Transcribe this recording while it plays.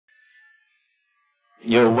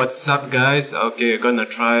Yo, what's up guys? Okay, gonna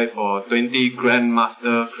try for 20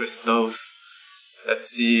 Grandmaster crystals. Let's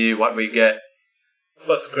see what we get.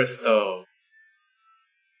 First crystal.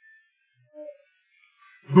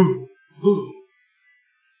 Boo! Boo!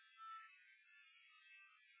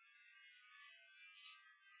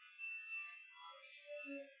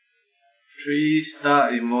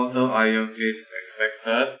 Three-star Immortal Iron Fist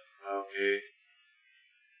expected. Okay.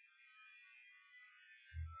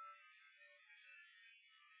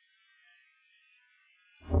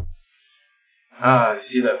 You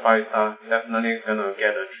see that 5-star? Definitely gonna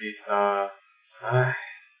get a 3-star.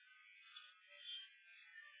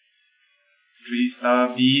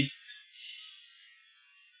 3-star beast.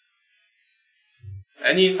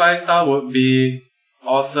 Any 5-star would be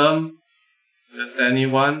awesome. Just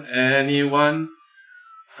anyone.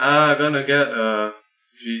 Gonna get a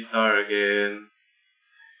 3-star again.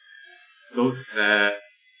 So sad.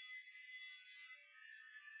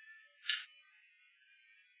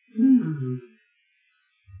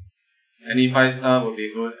 Any 5-star would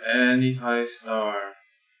be good. Any 5-star.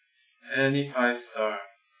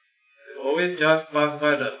 Always just pass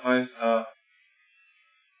by that 5-star.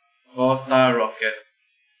 4-star rocket.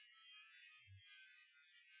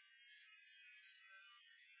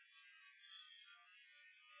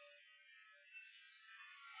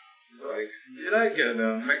 Did I get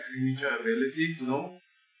the max signature ability? No?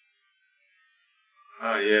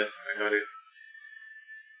 Yes, I got it.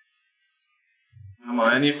 Come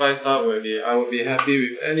on, any 5-star will be, I would be happy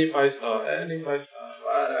with any 5-star,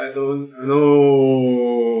 but I don't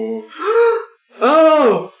know.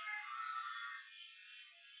 Oh!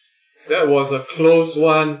 That was a close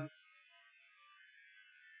one.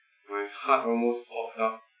 My heart almost popped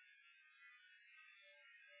up.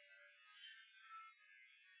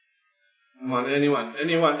 Come on, anyone.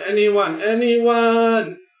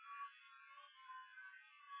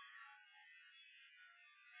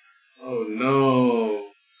 Oh no.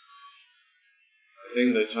 I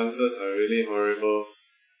think the chances are really horrible.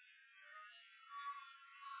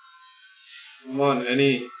 Come on,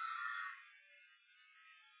 any.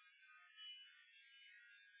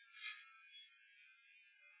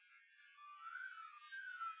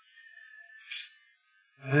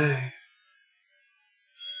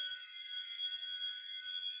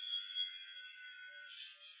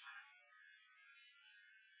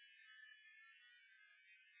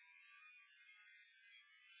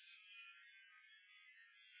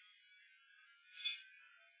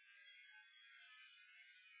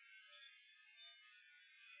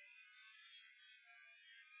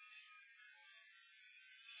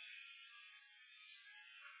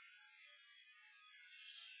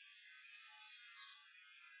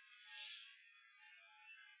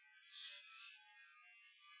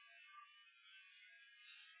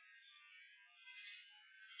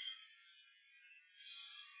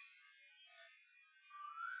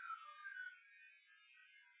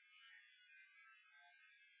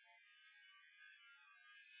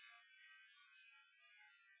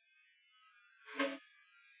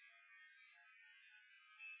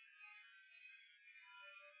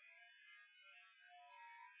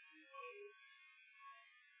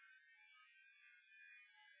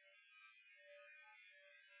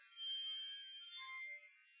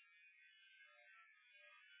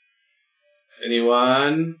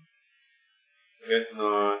 Anyone? Guess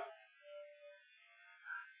not.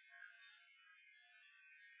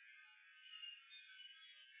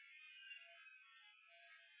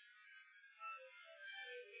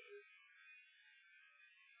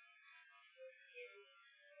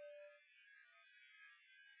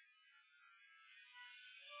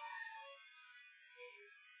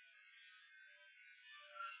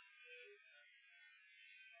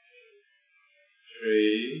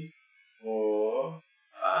 Three, 4,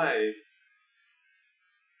 5.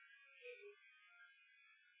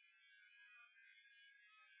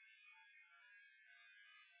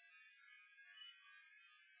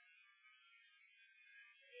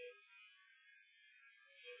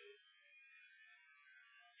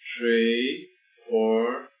 Three,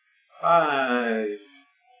 4, 5.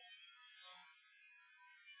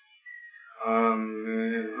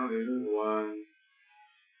 Man, how did you one?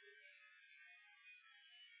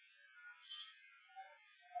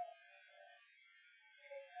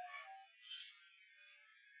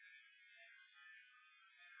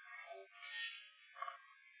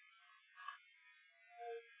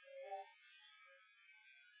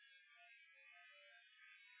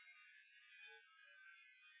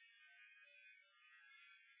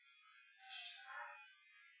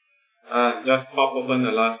 Just pop open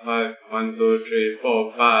the last 5. 1, 2, 3,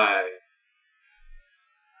 4, 5.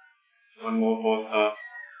 One more 4-star.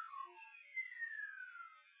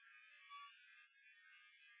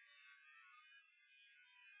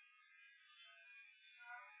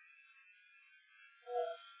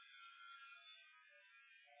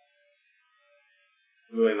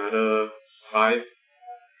 Do another 5.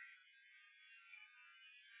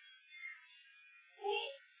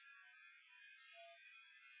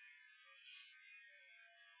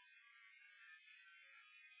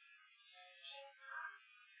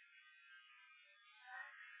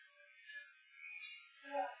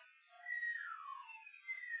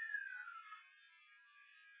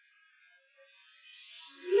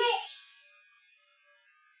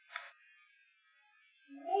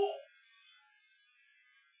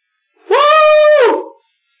 Woo!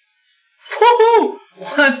 Woohoo!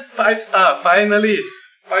 5-star, finally!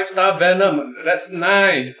 5-star Venom, that's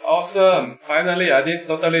nice, awesome. Finally, I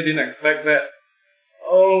totally didn't expect that.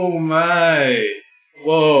 Oh my!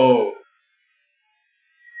 Whoa!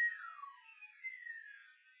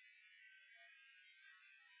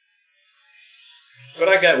 Could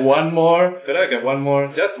I get one more? Could I get one more?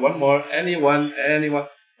 Just one more. Anyone.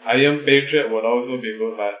 Iron Patriot would also be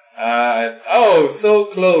good, but oh, so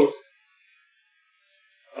close.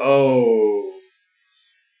 Oh.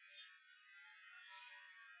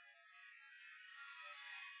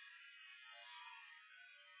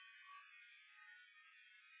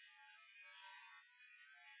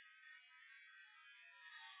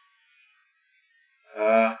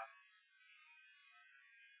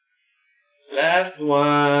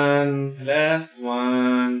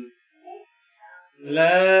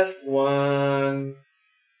 Last one.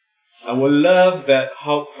 I would love that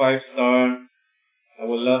Hulk 5-star. I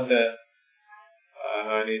would love that. I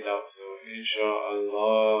highly doubt so.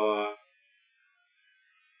 Inshallah.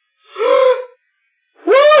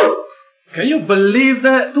 Woo! Can you believe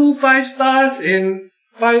that? 2 5-stars in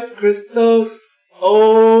 5 crystals.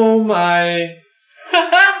 Oh my.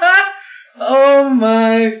 Oh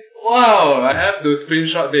my. Wow, I have to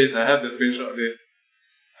screenshot this.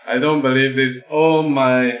 I don't believe this. Oh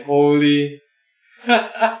my holy.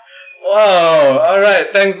 Wow.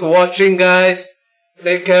 Alright, thanks for watching guys.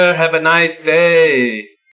 Take care. Have a nice day.